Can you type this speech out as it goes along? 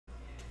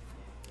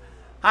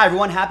Hi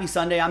everyone, happy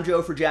Sunday. I'm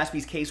Joe for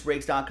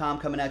JaspysCaseBreaks.com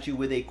coming at you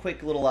with a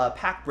quick little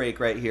pack break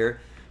right here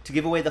to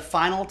give away the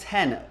final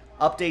 10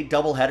 update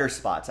doubleheader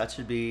spots. That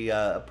should be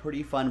a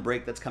pretty fun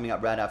break that's coming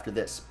up right after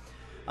this.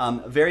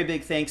 Very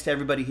big thanks to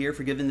everybody here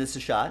for giving this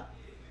a shot.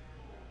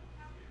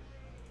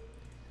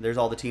 There's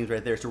all the teams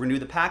right there. So we're going to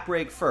do the pack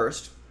break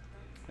first.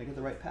 Did I get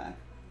the right pack?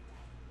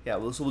 Yeah,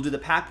 so we'll do the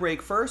pack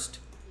break first,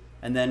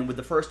 and then with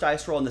the first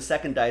dice roll and the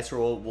second dice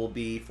roll will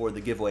be for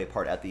the giveaway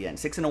part at the end.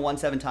 6 and a 1,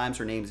 7 times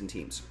for names and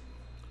teams.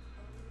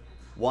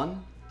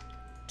 1,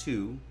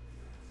 2,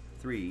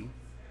 3,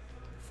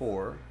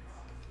 4,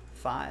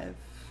 5,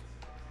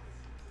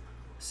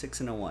 6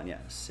 and a 1. Yeah,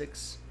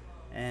 6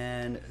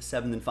 and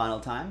 7 and final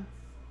time.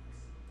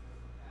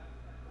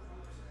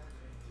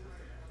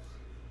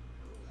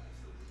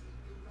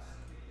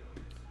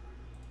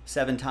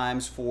 Seven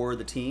times for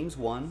the teams.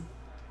 1,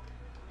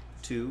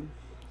 2,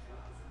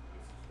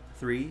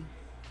 3,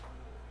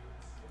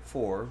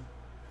 4,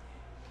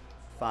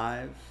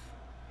 5,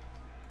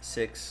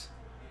 6,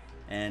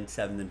 and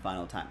 7th and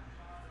final time.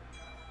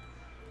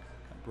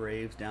 Got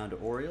Braves down to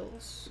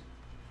Orioles.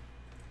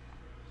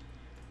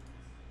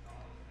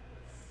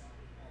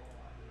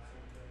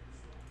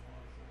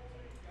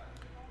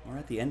 We're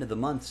at the end of the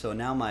month, so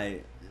now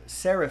my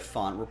serif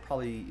font, we're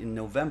probably in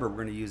November, we're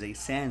going to use a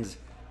sans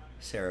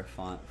serif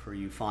font for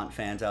you font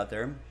fans out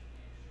there.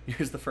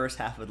 Here's the first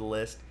half of the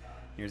list.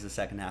 Here's the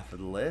second half of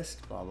the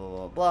list. Blah, blah,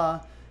 blah,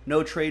 blah.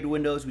 No trade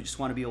windows. We just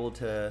want to be able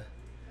to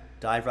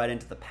dive right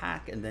into the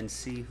pack and then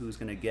see who's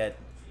going to get,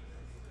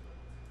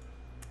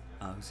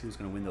 who's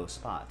going to win those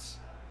spots.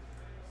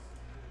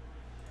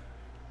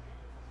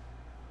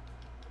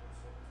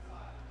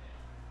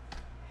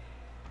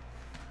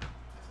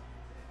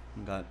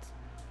 We've got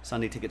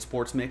Sunday Ticket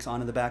Sports Mix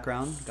on in the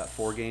background. Got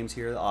 4 games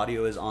here. The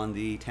audio is on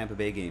the Tampa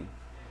Bay game.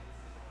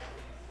 I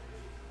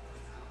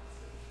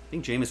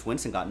think Jameis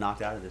Winston got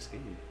knocked out of this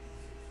game.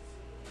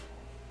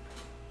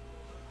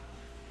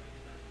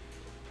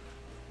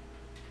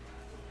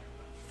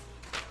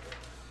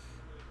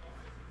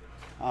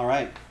 All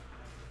right.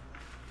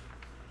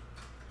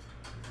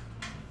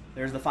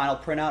 There's the final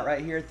printout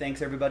right here.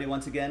 Thanks everybody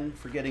once again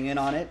for getting in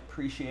on it.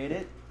 Appreciate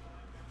it.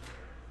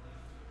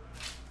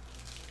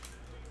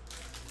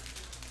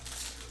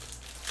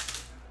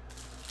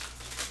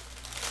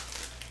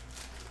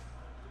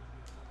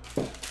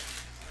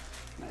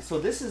 So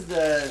this is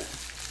the,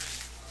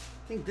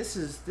 I think this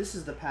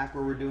is the pack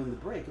where we're doing the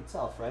break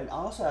itself, right? I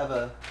also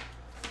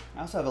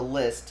have a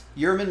list.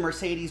 Yerman,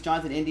 Mercedes,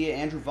 Jonathan India,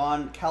 Andrew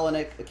Vaughn,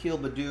 Kellenic, Akil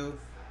Baddoo,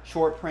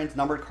 short prints,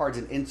 numbered cards,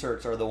 and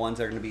inserts are the ones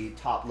that are going to be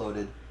top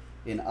loaded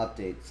in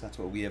updates. That's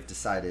what we have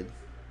decided.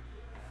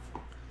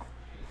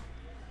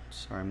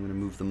 Sorry, I'm going to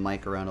move the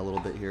mic around a little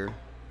bit here.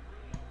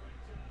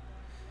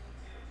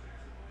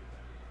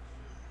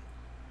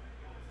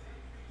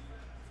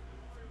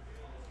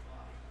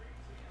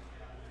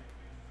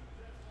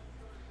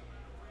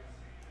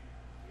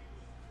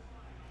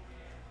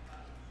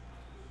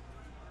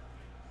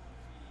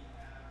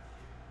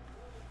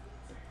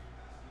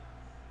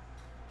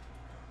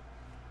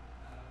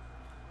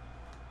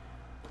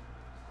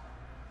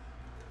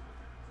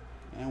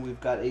 And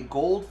we've got a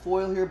gold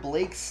foil here,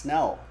 Blake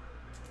Snell.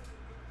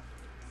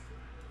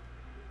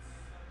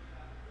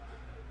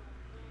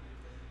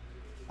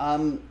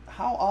 How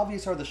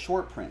obvious are the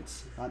short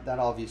prints? That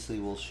obviously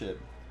will ship.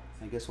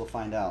 I guess we'll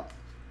find out.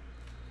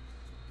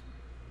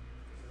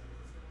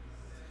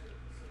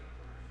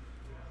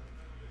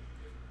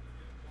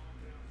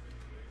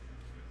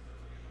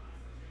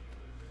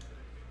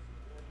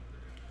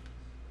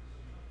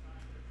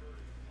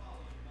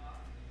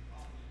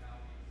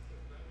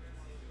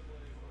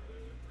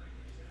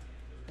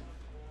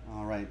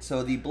 All right,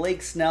 so the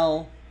Blake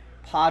Snell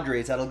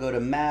Padres, that'll go to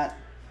Matt.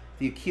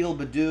 The Akil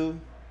Baddoo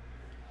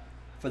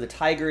for the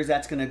Tigers,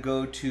 that's going to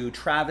go to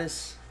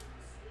Travis.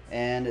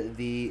 And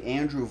the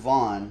Andrew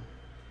Vaughn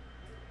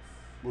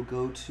will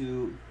go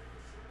to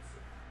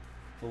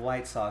the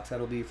White Sox.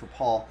 That'll be for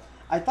Paul.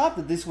 I thought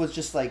that this was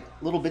just like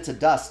little bits of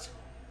dust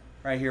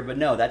right here, but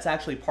no, that's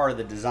actually part of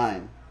the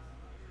design.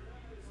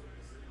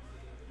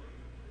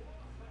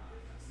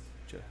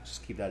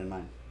 Just keep that in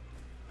mind.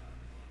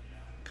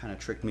 Kind of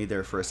tricked me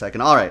there for a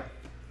second. All right.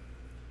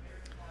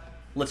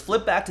 Let's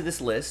flip back to this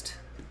list.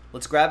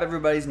 Let's grab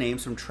everybody's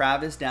names from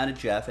Travis down to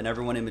Jeff and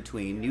everyone in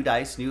between. New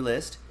dice, new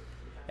list.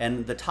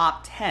 And the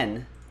top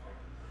 10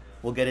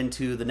 we'll get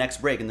into the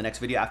next break in the next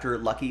video after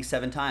lucky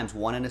 7 times.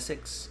 1 and a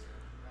 6.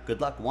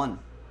 Good luck. 1,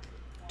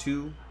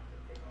 2,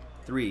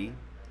 3,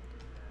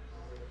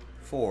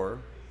 4,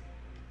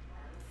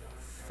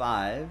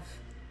 5,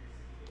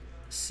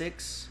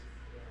 6,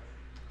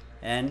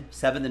 and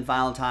 7th and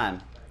final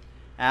time.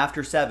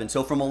 After 7.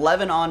 So from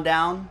 11 on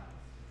down,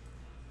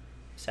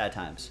 sad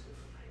times.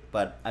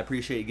 But I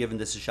appreciate you giving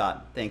this a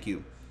shot. Thank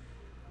you.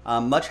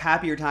 Much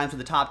happier times for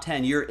the top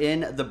 10. You're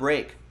in the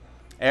break.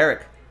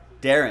 Eric,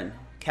 Darren,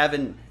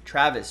 Kevin,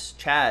 Travis,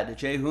 Chad,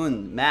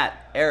 Jehun,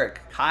 Matt,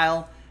 Eric,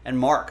 Kyle, and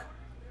Mark.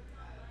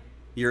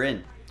 You're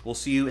in. We'll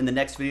see you in the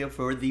next video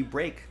for the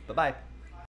break. Bye-bye.